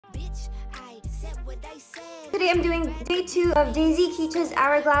Today I'm doing day 2 of Daisy KEECH's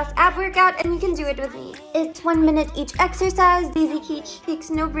Hourglass ab workout, and you can do it with me. It's 1 minute each exercise. Daisy KEECH takes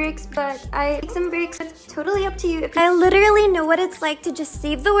no breaks, but I take some breaks. It's totally up to you. I literally know what it's like to just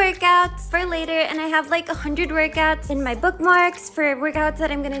save the workouts for later, and I have like 100 workouts in my bookmarks for workouts that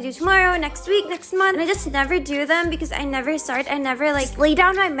I'm gonna do tomorrow, next week, next month, and I just never do them because I never start. I never like lay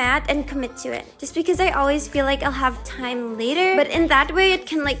down my mat and commit to it, just because I always feel like I'll have time later, but in that way it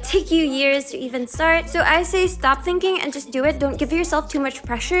can like take you years to even start. So I say stop thinking and just do it. Don't give yourself too much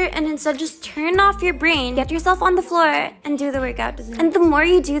pressure, and instead just turn off your brain, get yourself on the floor and do the workout. And the more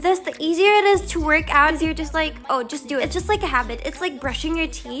you do this, the easier it is to work out, because you're just like, oh, just do it. It's just like a habit. It's like brushing your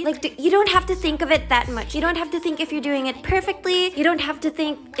teeth. Like, you don't have to think of it that much. You don't have to think if you're doing it perfectly. You don't have to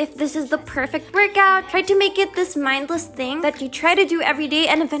think if this is the perfect workout. Try to make it this mindless thing that you try to do every day,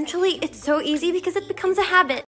 and eventually it's so easy because it becomes a habit.